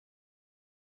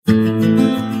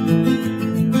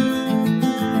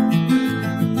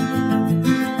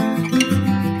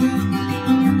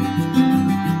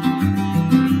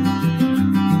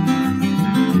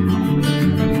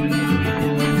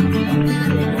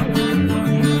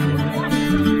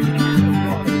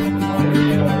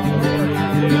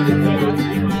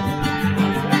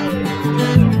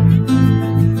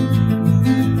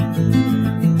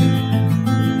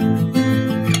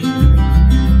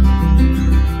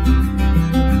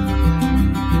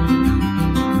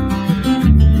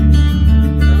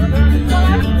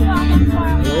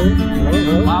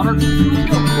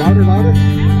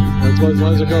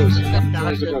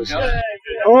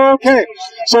Okay,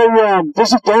 so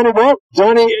this is Donnie Walt.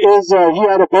 Donnie is he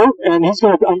had a boat, and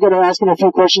I'm gonna ask him a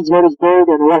few questions about his boat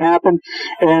and what happened,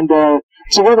 and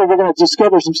together we're gonna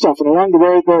discover some stuff. And along the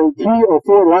way, there are 3 or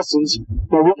 4 lessons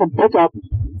that we can pick up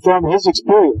from his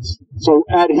experience. So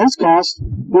at his cost,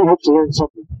 we hope to learn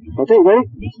something. Okay, ready?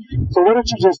 So why don't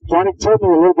you just, Donnie, tell me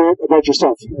a little bit about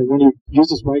yourself. And when you use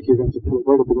this mic, you're going to put it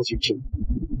right up against your chin.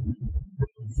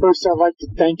 First, I'd like to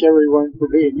thank everyone for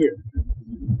being here.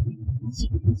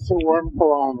 It's a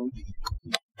wonderful honor.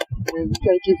 And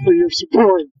thank you for your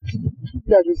support.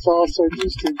 That is also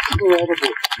just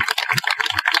incredible.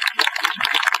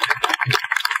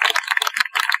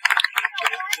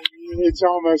 It's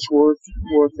almost worth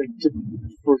it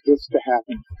for this to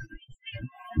happen.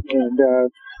 And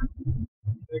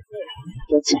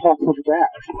that's all of that.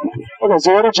 Okay,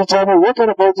 so why don't you tell me what kind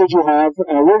of boat did you have,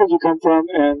 where did you come from,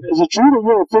 and is it true that you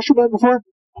were a fisherman before?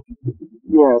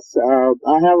 Yes,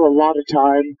 I have a lot of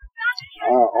time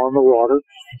on the water.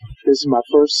 This is my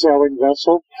first sailing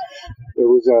vessel. It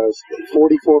was a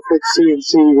 44-foot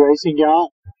C&C racing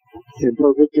yacht in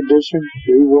perfect condition.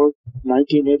 Reworked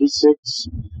 1986.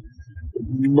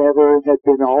 Never had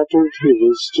been altered. It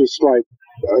was just like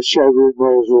a showroom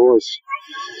Rolls Royce.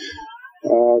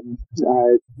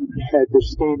 I had the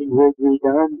standing rig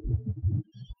redone.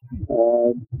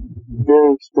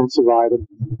 Very expensive item,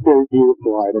 very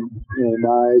beautiful item. And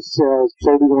I sailed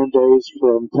 31 days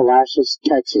from Palacios,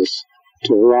 Texas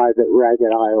to arrive at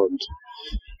Ragged Island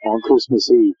on Christmas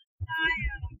Eve.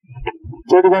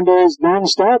 31 days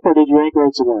non-stop, or did you anchor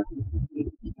out somewhere?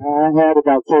 I had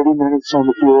about 30 minutes on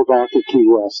the fuel dock at Key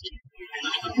West.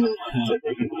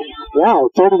 Wow,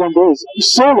 31 days.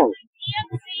 Solo.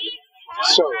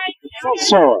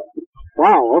 Solo.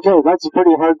 Wow, okay, that's a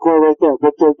pretty hardcore right there.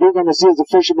 But you're going to see as a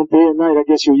fisherman day and night, I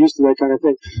guess you're used to that kind of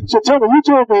thing. So tell me, you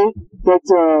told me that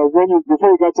before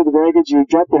you got to the baggage, you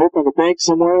dropped the hook on the bank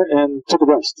somewhere and took a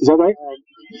rest. Is that right?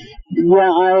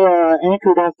 Yeah, I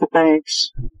anchored off the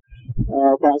banks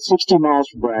about 60 miles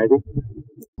from Ragged.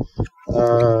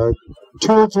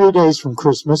 2 or 3 days from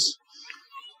Christmas.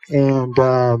 And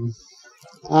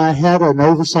I had an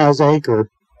oversized anchor.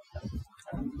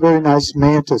 Very nice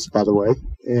mantis, by the way.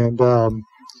 And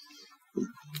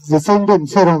the thing didn't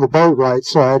fit on the boat right,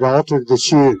 so I had altered the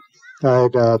chute. I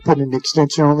had put an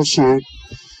extension on the chute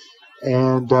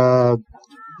and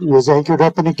was anchored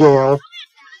up in a gale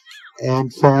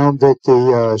and found that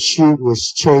the chute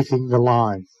was chafing the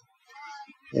line.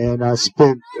 And I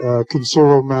spent a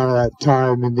considerable amount of that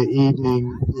time in the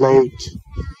evening late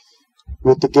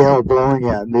with the gale blowing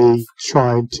at me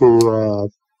trying to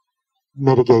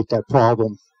mitigate that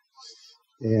problem.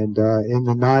 And in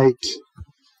the night,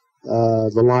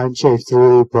 the line chafed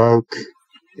through, broke,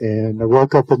 and I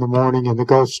woke up in the morning in the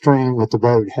Gulf Stream with the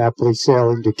boat happily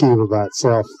sailing to Cuba by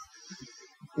itself,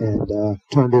 and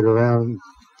turned it around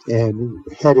and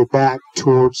headed back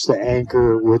towards the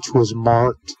anchor, which was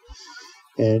marked,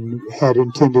 and had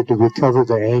intended to recover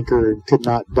the anchor and could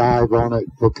not dive on it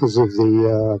because of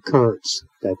the currents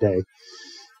that day.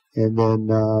 And then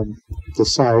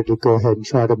decided to go ahead and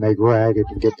try to make Ragged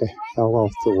and get the hell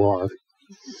off the water.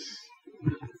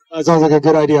 That sounds like a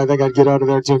good idea. I think I'd get out of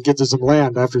there too and get to some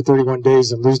land after 31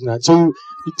 days and losing that. So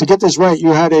to get this right,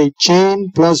 you had a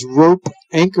chain plus rope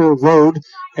anchor rode,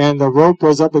 and the rope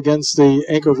was up against the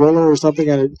anchor roller or something,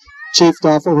 and it chafed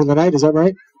off over the night. Is that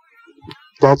right?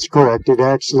 That's correct. It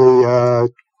actually,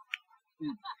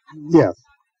 yeah,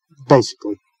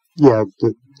 basically. Yeah,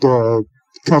 the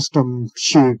custom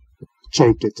chute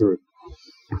chafed it through.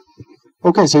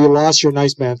 Okay, so you lost your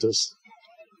nice mantis.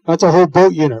 That's a whole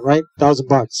boat unit, right?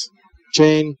 $1,000.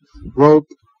 Chain, rope,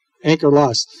 anchor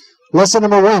lost. Lesson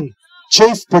number 1,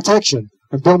 chafe protection.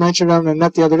 And Bill mentioned it on the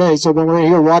net the other day. So when we're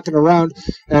here walking around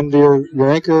and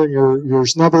your anchor and your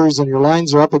snubbers and your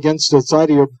lines are up against the side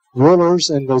of your rollers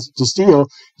and the steel,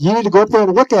 you need to go up there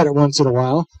and look at it once in a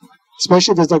while,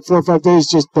 especially if it's like 4 or 5 days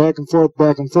just back and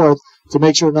forth, to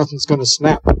make sure nothing's going to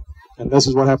snap. And this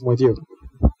is what happened with you.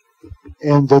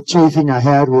 And the chafing I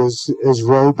had was as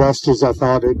robust as I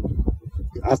thought it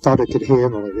could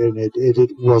handle it, and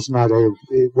it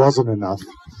wasn't enough.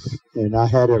 And I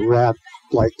had it wrapped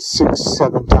like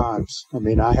 6-7 times. I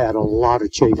mean, I had a lot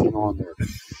of chafing on there,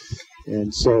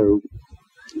 and so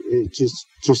it just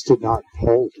did not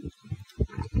hold.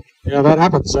 Yeah, that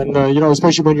happens, and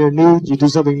especially when you're new, you do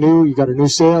something new, you got a new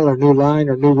sail or a new line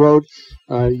or new road,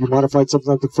 you modified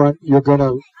something at the front, you're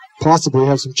gonna possibly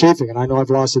have some chafing, and I know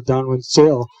I've lost a downwind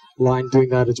sail line doing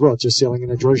that as well, just sailing in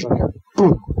a Georgetown here.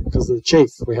 Boom. because of the chafe.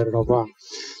 We had it all wrong.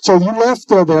 So you left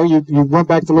there. You went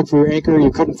back to look for your anchor.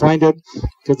 You couldn't find it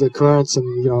because of the currents,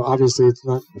 and obviously it's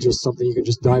not just something you can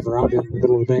just dive around in the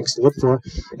middle of the banks to look for.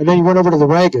 And then you went over to the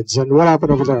Raggeds. And what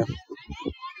happened over there?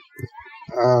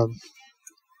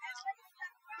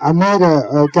 I met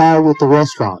a guy with the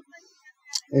restaurant,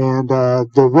 and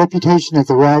the reputation at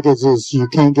the Raggeds is you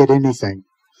can't get anything.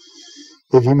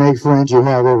 If you make friends, you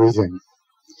have everything.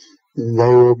 And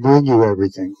they will bring you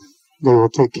everything. They will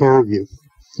take care of you.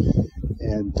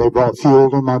 And they brought fuel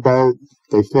to my boat.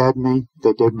 They fed me.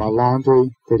 They did my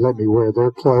laundry. They let me wear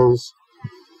their clothes.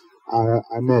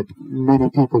 I met many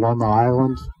people on the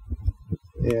island.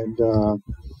 And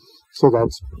so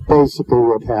that's basically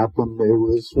what happened. It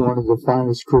was one of the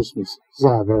finest Christmases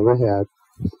I've ever had.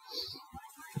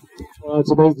 Well,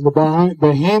 it's amazing. The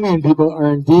Bahamian people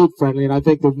are indeed friendly, and I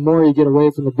think the more you get away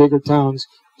from the bigger towns,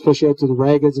 especially out to the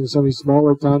Raggeds and some of these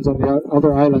smaller towns on the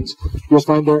other islands, you'll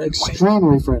find they're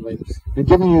extremely friendly. And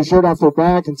giving you a shirt off their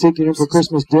back and taking you in for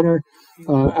Christmas dinner,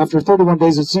 after 31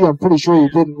 days at sea, I'm pretty sure you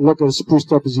didn't look as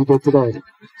spruced up as you did today.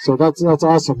 So that's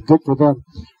awesome. Good for them.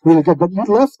 Really good. But you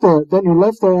left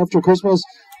there after Christmas.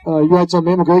 You had some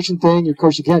immigration thing. Of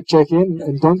course, you can't check in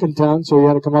Duncantown, so you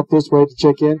had to come up this way to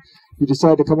check in. You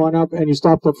decided to come on up, and you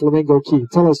stopped at Flamingo Cay.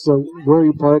 Tell us where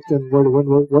you parked and what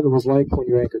it was like when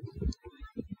you anchored.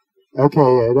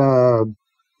 Okay, at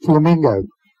Flamingo,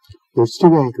 there's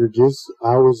two anchorages.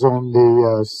 I was on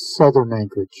the southern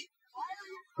anchorage.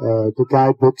 The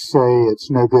guidebooks say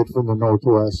it's no good from the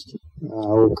northwest.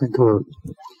 I will concur.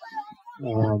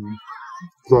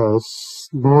 The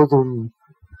northern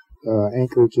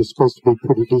anchorage is supposed to be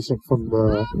pretty decent from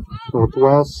the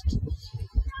northwest.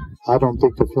 I don't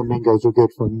think the flamingos are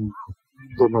good from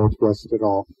the northwest at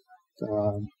all.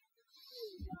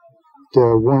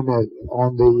 The one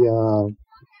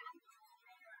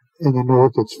in the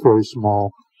north, it's very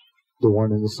small. The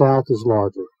one in the south is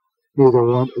larger. Neither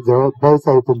one, they're both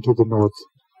open to the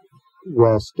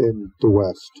northwest and the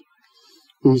west.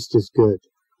 East is good.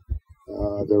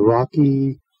 The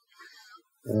rocky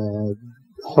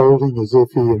holding is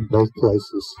iffy in both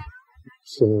places.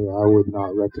 So I would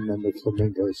not recommend the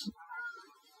flamingos,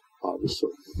 obviously.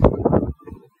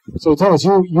 So tell us,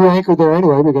 you anchored there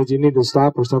anyway because you needed to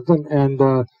stop or something. And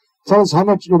tell us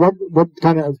what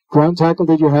kind of ground tackle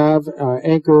did you have?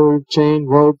 Anchor, chain,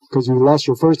 rope, because you lost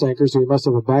your first anchor, so you must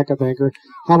have a backup anchor.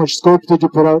 How much scope did you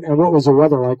put out, and what was the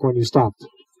weather like when you stopped?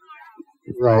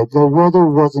 Right, the weather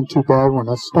wasn't too bad when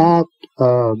I stopped. I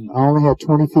only had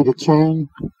 20 feet of chain.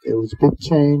 It was a big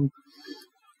chain,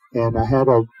 and I had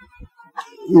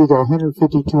either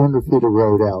 150, 200 feet of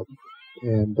rode out,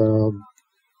 and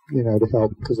to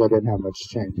help because I didn't have much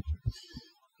chain.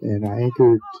 And I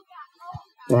anchored.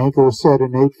 The anchor was set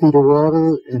in 8 feet of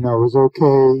water, and I was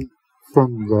okay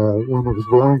when it was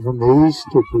blowing from the east.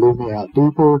 It blew me out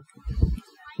deeper.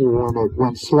 When it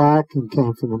went slack and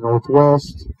came from the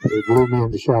northwest, it blew me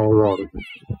into shallow water.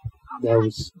 That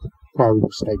was probably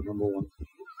mistake number one.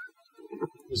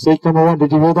 Mistake number one,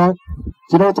 did you hear that? Do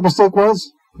you know what the mistake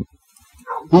was?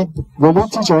 When we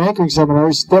teach our anchoring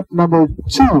seminars, step number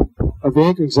 2 of the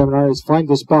anchoring seminar is find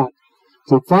the spot.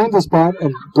 So find the spot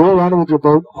and go around it with your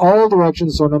boat all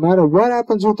directions, so no matter what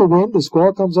happens with the wind, the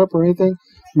squall comes up or anything,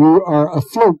 you are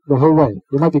afloat the whole way.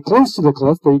 You might be close to the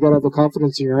cliff, but you got to have the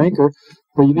confidence in your anchor,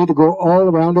 but you need to go all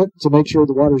around it to make sure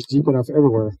the water's deep enough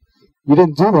everywhere. You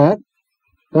didn't do that.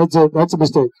 That's a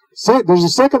mistake. There's a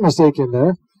second mistake in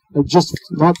there, just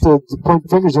not to point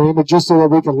fingers at him, but just so that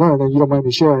we can learn, and you don't mind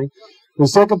me sharing. The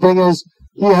second thing is,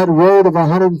 he had a rode of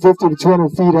 150 to 200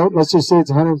 feet out. Let's just say it's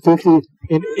 150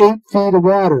 in 8 feet of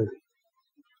water.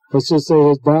 Let's just say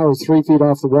his bow is 3 feet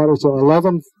off the water, so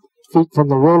 11 feet from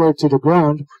the roller to the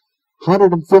ground,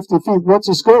 150 feet. What's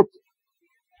the scope?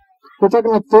 We're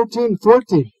talking like 13,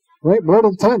 14, right? More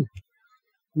than 10.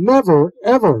 Never,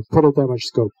 ever put it that much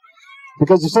scope.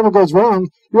 Because if something goes wrong,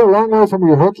 you're a long way from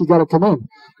your hook, you got to come in.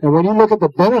 And when you look at the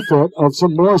benefit of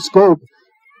some more scope,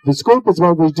 the scope is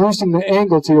about reducing the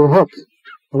angle to your hook.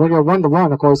 And when you're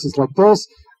 1-to-1, of course, it's like this,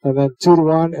 and then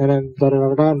 2-to-1, and then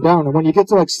da-da-da-da, down. And when you get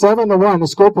to like 7-to-1, the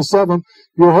scope is 7,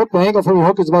 your hook, the angle from your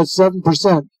hook is about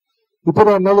 7%. You put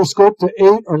on another scope to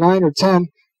 8 or 9 or 10,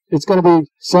 it's going to be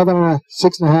 7.5,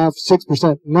 6.5,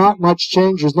 6%. Not much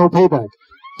change, there's no payback.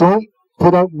 Don't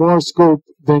put out more scope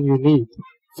than you need.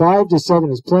 5 to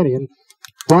 7 is plenty. And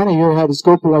Donnie here had a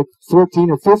scope of like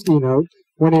 14 or 15 out.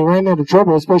 When he ran into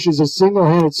trouble, especially as a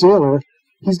single-handed sailor,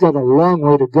 he's got a long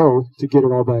way to go to get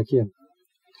it all back in.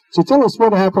 So tell us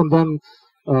what happened then.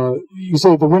 You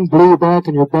say the wind blew you back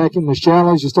and you're back in the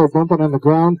shallows. You start bumping on the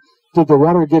ground. Did the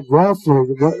water get rough? Or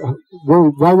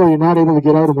why were you not able to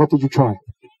get out, and what did you try?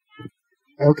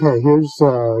 Okay, here's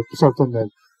something that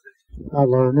I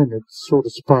learned, and it sort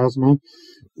of surprised me.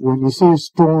 When you see a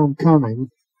storm coming,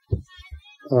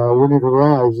 when it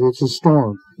arrives, it's a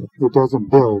storm. It doesn't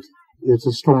build. It's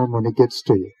a storm when it gets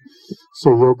to you.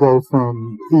 So you'll go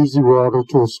from easy water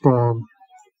to a storm,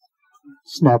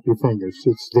 snap your fingers.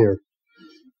 It's there.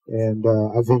 And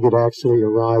I think it actually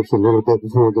arrives a little bit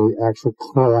before the actual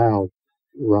cloud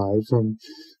arrives. And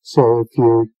so if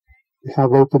you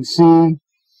have open sea,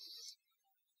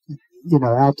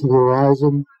 out to the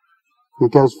horizon,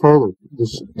 it goes further.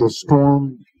 The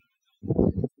storm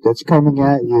that's coming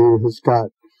at you has got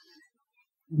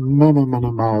many,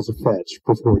 many miles of fetch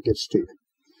before it gets to you.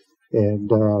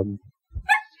 And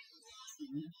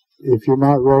if you're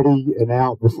not ready and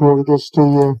out before it gets to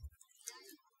you,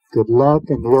 good luck.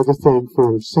 And the other thing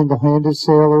for single-handed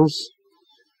sailors,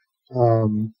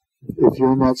 if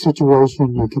you're in that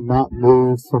situation, you cannot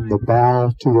move from the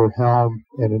bow to your helm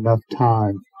in enough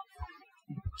time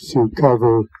to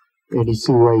cover any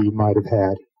seaway you might have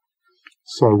had.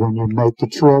 So when you make the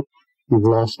trip, you've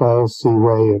lost all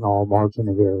seaway and all margin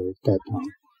of error at that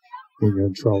time, and you're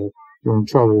in trouble. You're in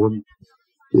trouble when,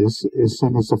 as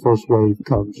soon as the first wave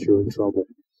comes, you're in trouble.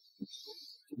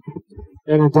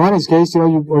 And in Donnie's case,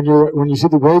 when you see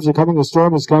the waves are coming, the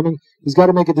storm is coming, he's got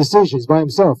to make a decision. He's by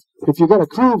himself. If you've got a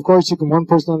crew, of course, you can one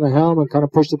person on the helm and kind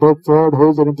of push the boat forward,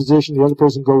 hold it in position. The other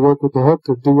person go work with the hook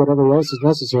or do whatever else is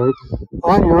necessary.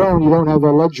 On your own, you don't have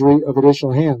the luxury of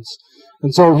additional hands.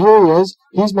 And so here he is.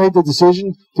 He's made the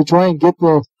decision to try and get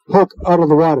the hook out of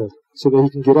the water so that he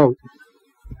can get out.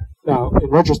 Now, in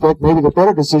retrospect, maybe the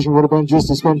better decision would have been just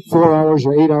to spend 4 hours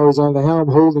or 8 hours on the helm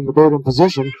holding the boat in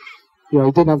position. He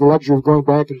didn't have the luxury of going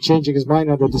back and changing his mind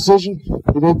on the decision.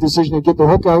 He made the decision to get the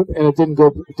hook out, and it didn't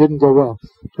go well.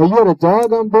 Now, you had a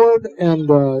dog on board, and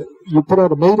you put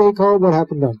out a mayday call. What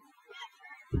happened then?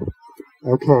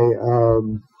 Okay,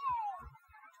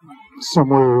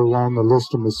 somewhere along the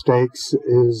list of mistakes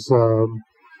is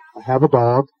I have a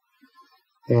dog,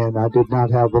 and I did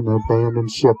not have an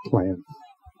abandoned ship plan.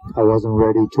 I wasn't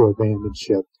ready to abandon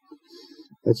ship.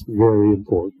 That's very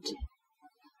important.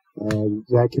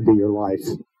 That can be your life.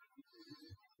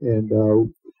 And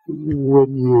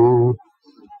when you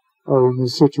are in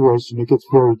this situation, it gets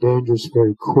very dangerous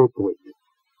very quickly.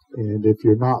 And if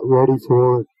you're not ready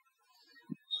for it,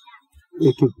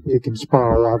 it can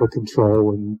spiral out of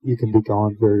control, and you can be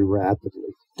gone very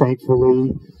rapidly.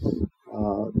 Thankfully,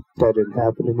 that didn't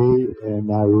happen to me,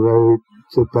 and I rode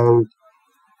the boat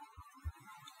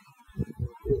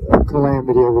a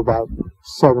calamity of about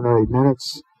 7 or 8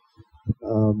 minutes.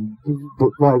 But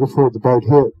right before the boat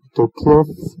hit the cliff,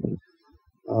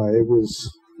 it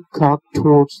was cocked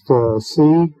towards the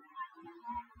sea.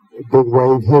 A big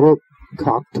wave hit it,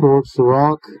 cocked towards the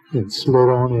rock, and slid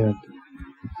on in.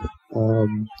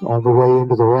 On the way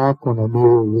into the rock, when I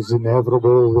knew it was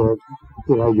inevitable,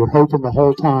 that you're hoping the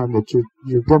whole time that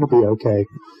you're going to be okay,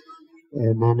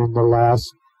 and then in the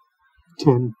last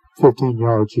 10, 15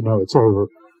 yards, it's over.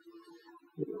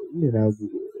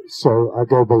 So I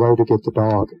go below to get the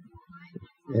dog,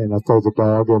 and I throw the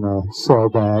dog in a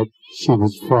sailbag. She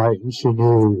was frightened. She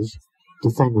knew the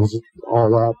thing was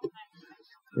all up,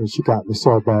 and she got in the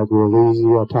sailbag real easy.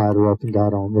 I tied her up and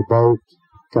got on the boat,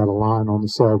 got a line on the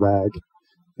sailbag,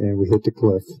 and we hit the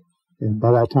cliff. And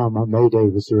by that time, my mayday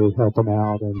was there helping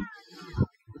out, and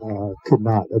could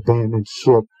not abandon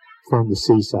ship from the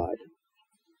seaside.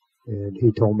 And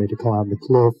he told me to climb the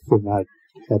cliff, and I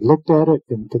had looked at it,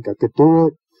 didn't think I could do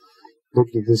it.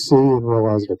 Looked at the sea and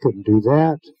realized I couldn't do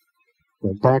that.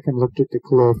 Went back and looked at the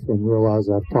cliff and realized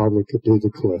I probably could do the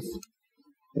cliff.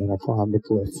 And I climbed the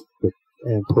cliff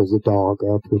and pulled the dog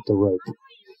up with the rope.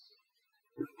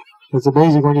 It's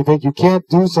amazing when you think you can't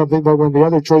do something, but when the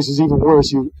other choice is even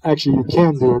worse, you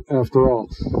can do it after all.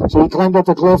 So you climbed up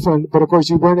the cliff, but of course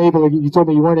you told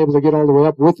me you weren't able to get all the way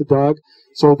up with the dog.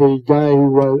 So the guy who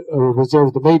was there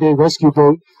with the Mayday rescue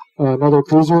boat, another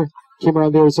cruiser, came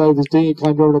around the other side of the thing, he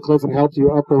climbed over the cliff and helped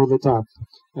you up over the top,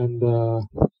 and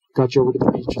got you over to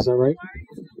the beach. Is that right?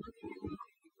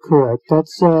 Correct.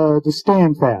 That's the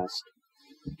stand fast.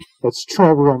 That's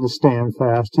Trevor on the stand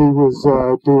fast. He was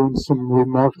doing some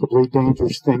remarkably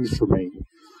dangerous things for me.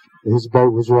 His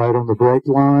boat was right on the brake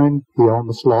line. He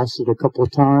almost lost it a couple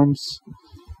of times.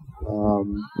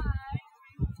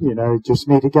 Just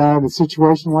meet a guy in a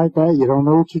situation like that, you don't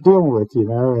know what you're dealing with,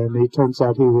 and it turns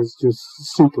out he was just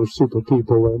super, super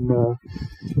people, and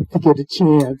to get a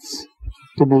chance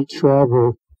to meet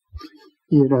Trevor,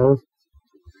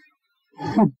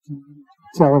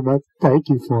 tell him thank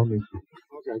you for me.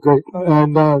 Okay, great.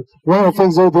 And one of the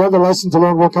things, the other lesson to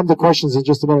learn, we'll come to questions in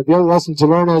just a minute. The other lesson to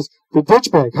learn is the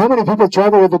ditch bag. How many people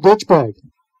travel with a ditch bag?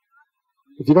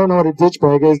 If you don't know what a ditch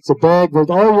bag is, it's a bag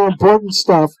with all your important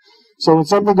stuff. So when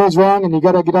something goes wrong and you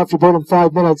got to get off your boat in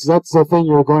 5 minutes, that's the thing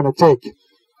you're going to take.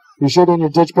 You should in your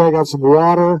ditch bag have some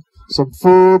water, some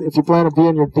food. If you plan to be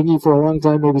in your dinghy for a long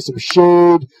time, maybe some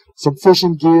shade, some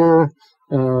fishing gear,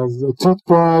 a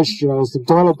toothbrush, some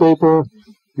toilet paper,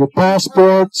 your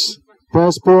passports,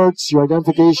 your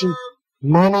identification,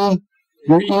 money,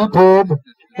 your EPIB,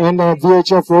 and a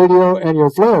VHF radio, and your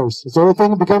flares. So the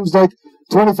thing becomes like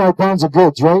 25 pounds of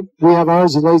goods, right? We have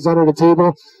ours, it lays under the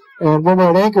table. And when we're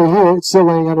at anchor here, it's still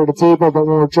laying under the table, but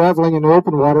when we're traveling in the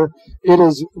open water, it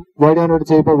is right under the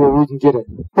table where we can get it.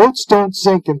 Boats don't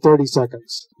sink in 30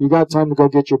 seconds. You got time to go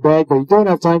get your bag, but you don't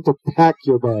have time to pack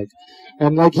your bag.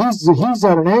 And like he's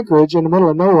at an anchorage in the middle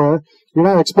of nowhere, you're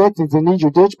not expecting to need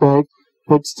your ditch bag,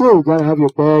 but still you got to have your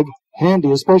bag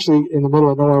handy, especially in the middle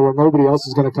of nowhere where nobody else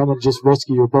is going to come and just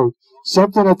rescue your boat.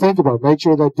 Something to think about. Make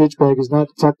sure that ditch bag is not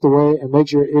tucked away, and make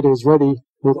sure it is ready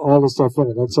with all the stuff in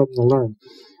it. That's something to learn.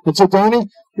 And so, Donnie,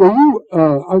 were you,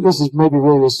 this is maybe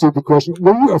really a stupid question,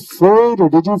 were you afraid or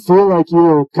did you feel like you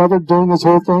were covered during this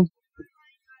whole thing?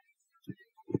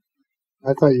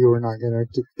 I thought you were not going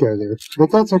to go there,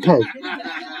 but that's okay.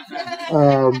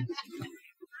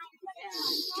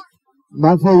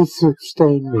 My faith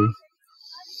sustained me.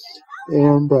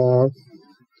 And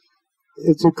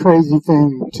it's a crazy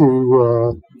thing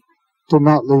to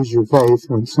not lose your faith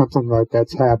when something like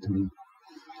that's happening.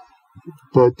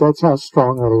 But that's how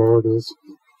strong our Lord is.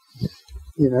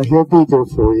 He'll be there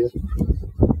for you.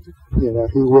 He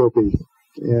will be.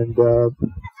 And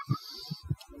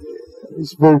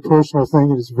it's a very personal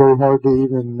thing, and it's very hard to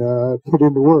even put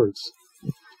into words.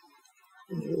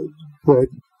 But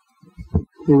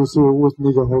he was there with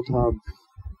me the whole time.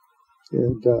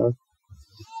 And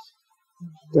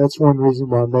that's one reason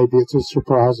why maybe it's a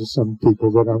surprise to some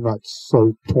people that I'm not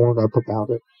so torn up about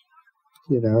it.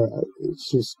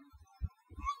 It's just,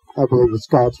 I believe it's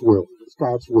God's will. It's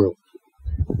God's will.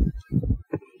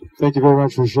 Thank you very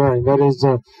much for sharing. That is,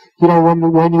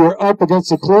 when you're up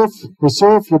against a cliff with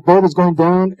surf, your boat is going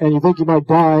down, and you think you might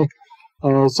die,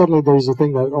 suddenly there's a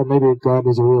thing that, maybe God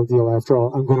is a real deal after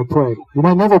all. I'm going to pray. You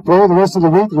might never pray the rest of the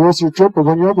week, the rest of your trip, but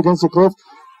when you're up against a cliff,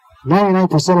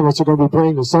 99% of us are going to be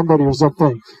praying to somebody or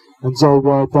something. And so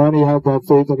Donnie had that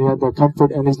faith and he had that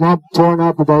comfort, and he's not torn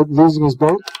up about losing his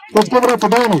boat. Let's give it up for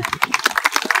Donnie.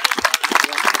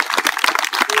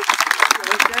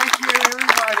 Thank you,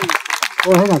 everybody.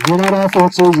 Well, hang on. You're not off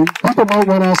yet, so people might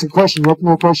want to ask a question. You have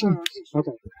no question?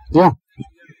 Okay. Yeah.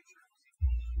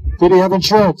 Did he have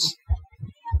insurance?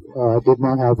 I did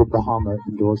not have a Bahama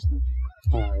endorsement.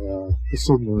 I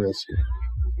assumed the risk.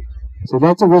 So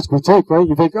that's a risk we take, right?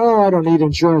 You think, I don't need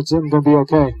insurance, I'm going to be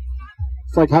okay.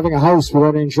 It's like having a house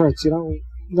without insurance.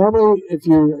 Normally if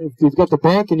you've got the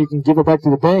bank and you can give it back to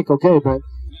the bank, okay, but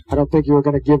I don't think you're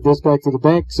going to give this back to the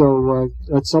bank, so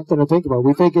that's something to think about.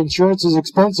 We think insurance is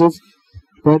expensive,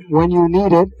 but when you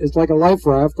need it, it's like a life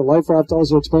raft. The life raft is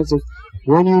also expensive.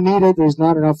 When you need it, there's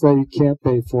not enough that you can't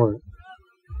pay for it.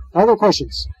 Other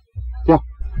questions? Yeah.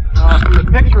 From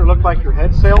the picture, it looked like your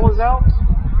head sail was out.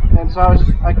 And so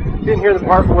I didn't hear the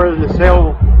part where you had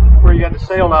the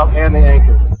sail out and the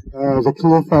anchor. The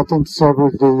cliff, I think,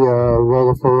 severed the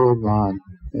rudder furling line,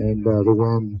 and the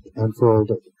wind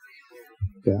unfurled it.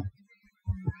 Yeah.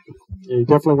 You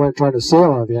definitely weren't trying to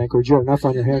sail out of the anchorage. You have enough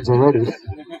on your hands already.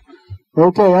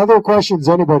 Okay, other questions,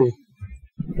 anybody?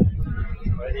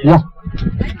 Yeah.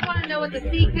 I just want to know what the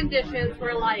sea conditions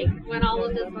were like when all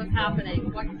of this was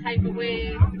happening. What type of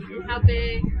waves, how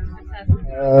big,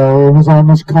 etc. It was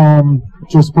almost calm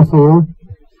just before,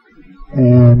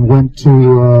 and went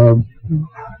to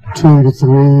 2 to 3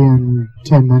 in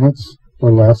 10 minutes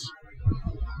or less.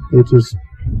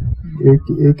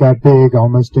 It got big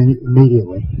almost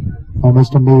immediately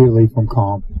from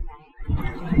calm.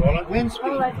 Wind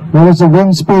speed. What was the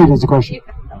wind speed is the question.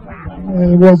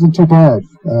 It wasn't too bad.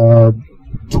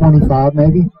 25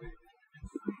 maybe.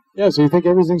 Yeah, so you think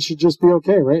everything should just be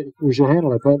okay, right? We should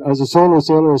handle it. But as a solo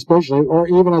sailor especially, or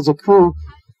even as a crew,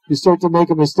 you start to make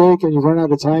a mistake and you run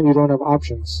out of time, you don't have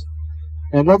options.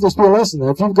 And let this be a lesson.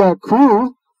 If you've got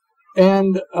crew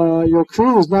and your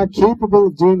crew is not capable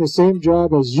of doing the same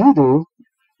job as you do,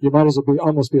 you might as well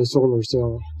almost be a solo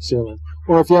sailor.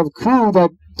 Or if you have a crew that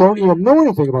don't even know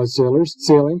anything about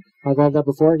sailing, I've had that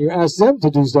before, and you ask them to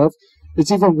do stuff,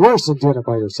 it's even worse than doing it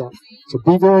by yourself. So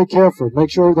be very careful. Make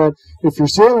sure that if you're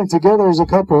sailing together as a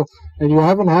couple and you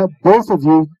haven't had both of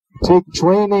you take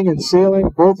training and sailing,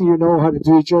 both of you know how to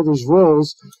do each other's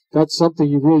roles, that's something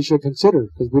you really should consider,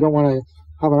 because we don't want to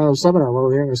have another seminar where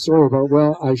we're hearing a story about,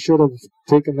 well, I should have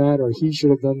taken that, or he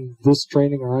should have done this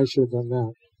training, or I should have done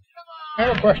that. I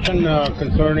have a question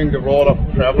concerning the role of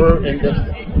Trevor in this,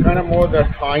 kind of more the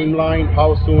timeline.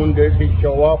 How soon did he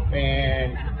show up,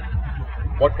 and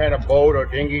what kind of boat or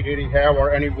dinghy did he have,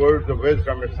 or any words of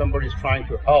wisdom if somebody's trying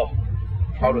to help,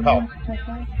 how to help?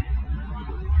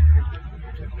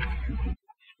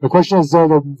 The question is,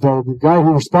 the guy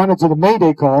who responded to the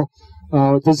Mayday call,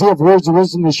 does he have words of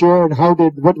wisdom to share, and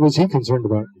what was he concerned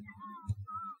about?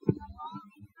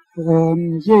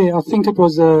 Yeah, I think it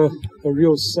was a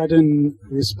real sudden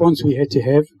response we had to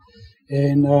have.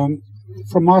 And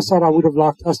from my side, I would have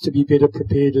liked us to be better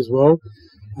prepared as well.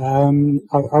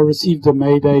 I received a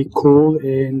Mayday call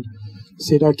and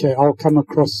said, okay, I'll come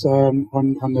across on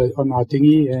our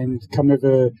dinghy and come have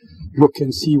a look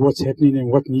and see what's happening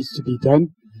and what needs to be done.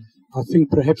 I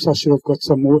think perhaps I should have got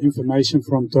some more information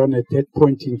from Don at that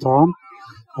point in time,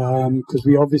 because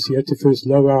we obviously had to first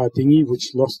lower our dinghy,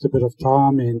 which lost a bit of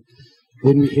time, and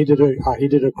then I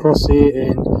headed across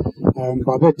there, and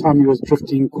by that time he was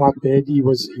drifting quite badly. He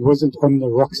wasn't on the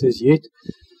rocks as yet,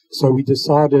 so we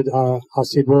decided. I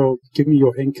said, "Well, give me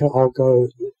your anchor. I'll go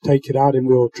take it out, and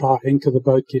we'll try anchor the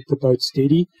boat, get the boat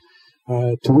steady."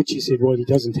 To which he said, "Well, he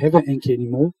doesn't have an anchor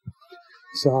anymore."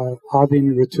 So I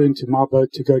then returned to my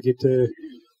boat to go get the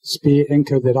spare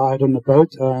anchor that I had on the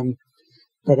boat.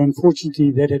 But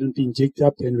unfortunately, that hadn't been jigged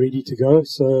up and ready to go.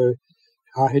 So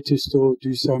I had to still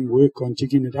do some work on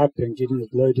jigging it up and getting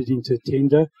it loaded into a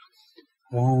tender.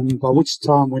 By which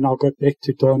time, when I got back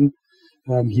to Don,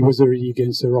 he was already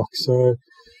against the rock. So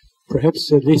perhaps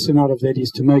a lesson out of that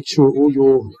is to make sure all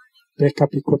your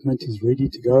backup equipment is ready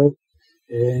to go,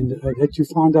 and that you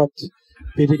find out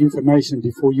better information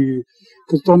before you,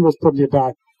 because Don was probably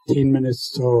about 10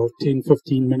 minutes or 10,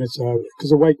 15 minutes, because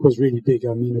the wake was really big.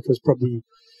 I mean,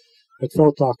 it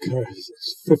felt like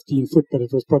 15 foot, but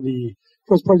it was probably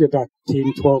about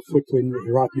 10, 12 foot when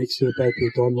right next to the boat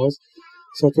where Don was.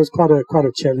 So it was quite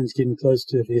a challenge getting close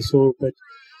to the vessel, but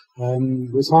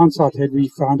with hindsight, had we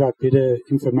found out better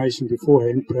information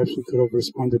beforehand, perhaps we could have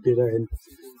responded better and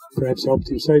perhaps helped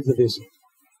him save the vessel.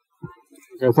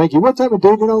 Okay, thank you. What time of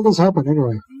day did all this happen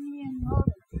anyway?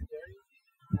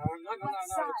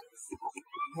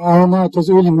 No, it was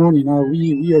early morning.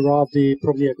 We arrived there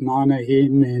probably at 9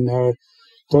 a.m. and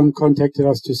Don contacted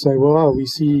us to say, well, we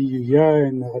see you here,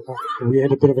 and we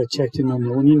had a bit of a chat in the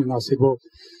morning, and I said, well,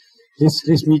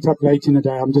 let's meet up late in the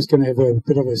day. I'm just going to have a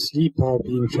bit of a sleep. I've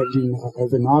been traveling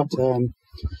overnight,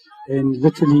 and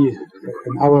literally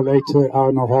an hour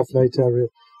and a half later,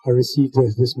 I received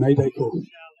this Mayday call.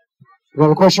 Well,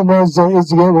 the question was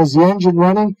the engine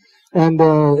running? And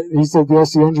he said,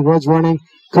 yes, the engine was running.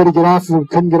 Couldn't get off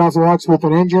the rocks with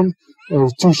an engine. It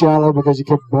was too shallow because he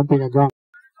kept bumping aground.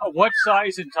 What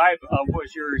size and type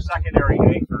was your secondary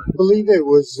anchor? I believe it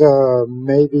was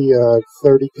maybe a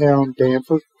 30-pound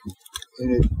damper,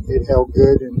 and it held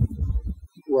good. And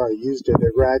where I used it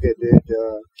at Ragged,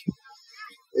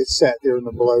 it sat there in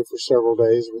the below for several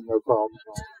days with no problem.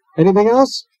 Anything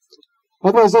else?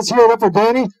 Otherwise, let's hear it up for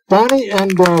Donnie. Donnie,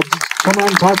 and come on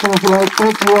and talk to him if you like.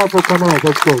 Thank you all for coming out.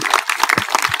 That's great.